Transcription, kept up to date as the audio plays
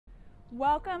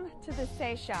Welcome to the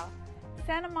Seychelle,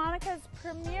 Santa Monica's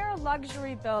premier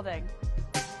luxury building.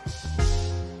 With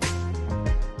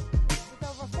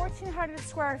over 1,400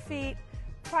 square feet,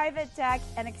 private deck,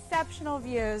 and exceptional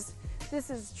views, this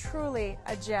is truly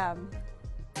a gem.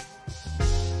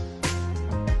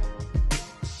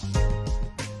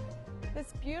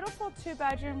 This beautiful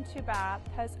 2-bedroom, 2-bath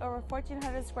has over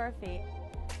 1,400 square feet,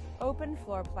 open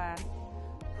floor plan,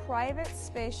 private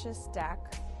spacious deck,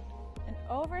 an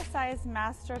oversized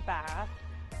master bath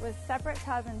with separate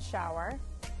tub and shower.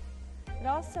 It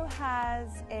also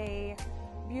has a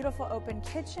beautiful open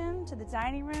kitchen to the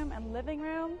dining room and living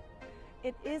room.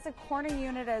 It is a corner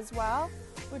unit as well,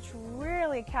 which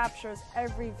really captures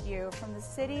every view from the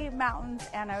city, mountains,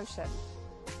 and ocean.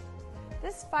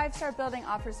 This 5-star building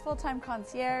offers full-time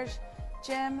concierge,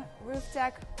 gym, roof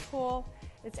deck, pool.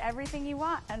 It's everything you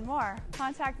want and more.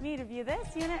 Contact me to view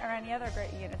this unit or any other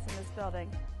great units in this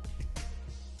building.